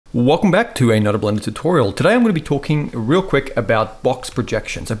Welcome back to another Blender tutorial. Today I'm going to be talking real quick about box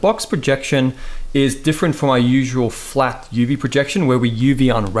projection. So box projection is different from our usual flat UV projection where we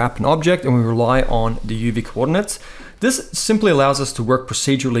UV unwrap an object and we rely on the UV coordinates. This simply allows us to work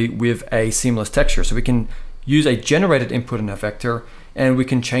procedurally with a seamless texture. So we can use a generated input in a vector and we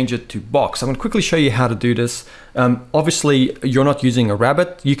can change it to box. I'm going to quickly show you how to do this. Obviously, you're not using a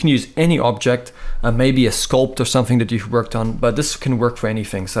rabbit. You can use any object, maybe a sculpt or something that you've worked on, but this can work for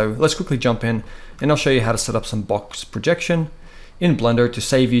anything. So let's quickly jump in and I'll show you how to set up some box projection in Blender to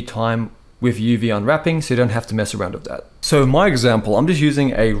save you time with UV unwrapping so you don't have to mess around with that. So in my example, I'm just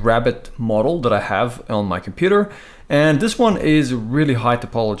using a rabbit model that I have on my computer, and this one is really high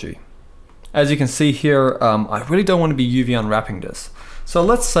topology. As you can see here, I really don't want to be UV unwrapping this. So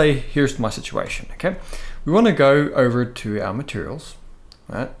let's say here's my situation, okay? We want to go over to our materials,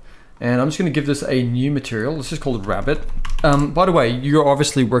 right? And I'm just going to give this a new material. Let's just call it rabbit. By the way, you're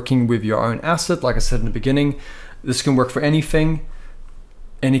obviously working with your own asset. Like I said in the beginning, this can work for anything,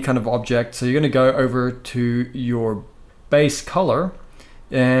 any kind of object. So you're going to go over to your base color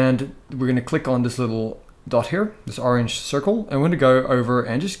and we're going to click on this little dot here, this orange circle, and we're going to go over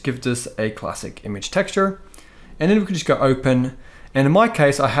and just give this a classic image texture. And then we can just go open. And in my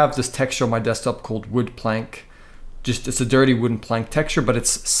case, I have this texture on my desktop called wood plank. It's a dirty wooden plank texture, but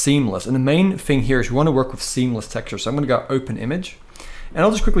it's seamless. And the main thing here is we want to work with seamless texture. So I'm going to go open image. And I'll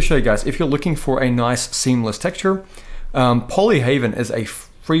just quickly show you guys, if you're looking for a nice seamless texture, Polyhaven is a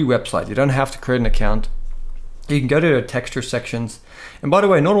free website. You don't have to create an account. You can go to the texture sections. And by the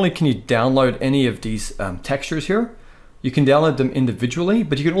way, not only can you download any of these textures here, you can download them individually,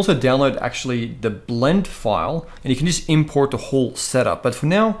 but you can also download actually the blend file and you can just import the whole setup. But for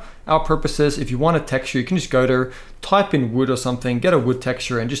now, our purposes, if you want a texture, you can just go there, type in wood or something, get a wood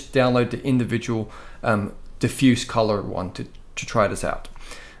texture and just download the individual diffuse color one to try this out.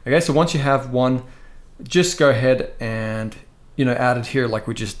 Okay, so once you have one, just go ahead and add it here like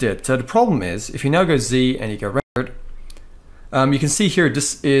we just did. So the problem is, if you now go Z and you go render, you can see here,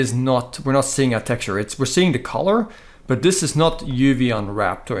 we're not seeing our texture. We're seeing the color, but this is not UV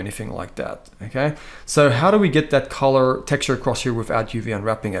unwrapped or anything like that, okay? So how do we get that color texture across here without UV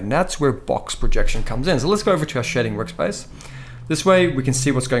unwrapping it? And that's where box projection comes in. So let's go over to our shading workspace. This way we can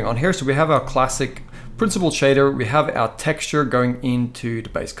see what's going on here. So we have our classic principled shader. We have our texture going into the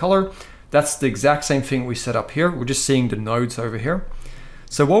base color. That's the exact same thing we set up here. We're just seeing the nodes over here.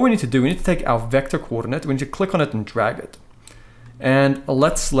 So what we need to do, we need to take our vector coordinate, we need to click on it and drag it. And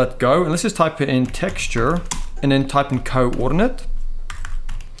let's let go, and let's just type in texture, and then type in coordinate.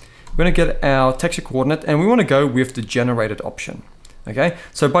 We're gonna get our texture coordinate, and we wanna go with the generated option, okay?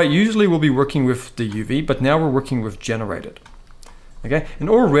 So usually we'll be working with the UV, but now we're working with generated, okay? And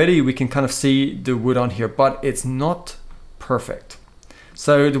already we can kind of see the wood on here, but it's not perfect.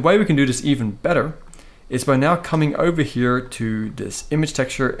 So the way we can do this even better is by now coming over here to this image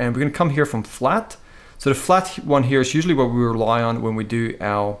texture, and we're gonna come here from flat. So the flat one here is usually what we rely on when we do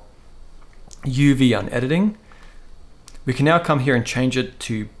our UV unediting. We can now come here and change it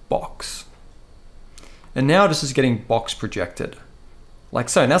to box. And now this is getting box projected, like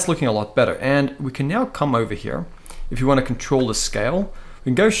so, and that's looking a lot better. And we can now come over here. If you want to control the scale,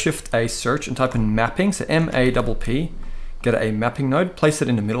 we can go Shift A search and type in mapping, so M-A-P-P, get a mapping node, place it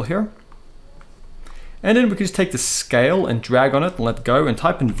in the middle here. And then we can just take the scale and drag on it and let go and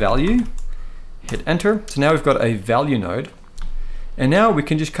type in value, hit enter. So now we've got a value node. And now we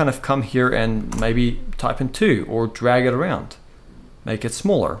can just kind of come here and maybe type in 2 or drag it around, make it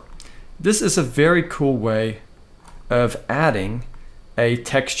smaller. This is a very cool way of adding a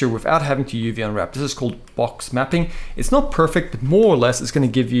texture without having to UV unwrap. This is called box mapping. It's not perfect, but more or less it's going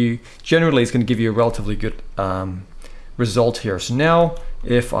to give you, generally it's going to give you a relatively good result here. So now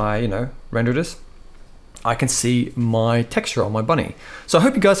if I, render this, I can see my texture on my bunny. So I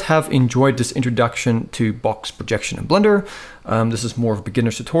hope you guys have enjoyed this introduction to box projection in Blender. This is more of a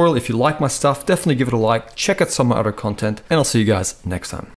beginner's tutorial. If you like my stuff, definitely give it a like, check out some of my other content, and I'll see you guys next time.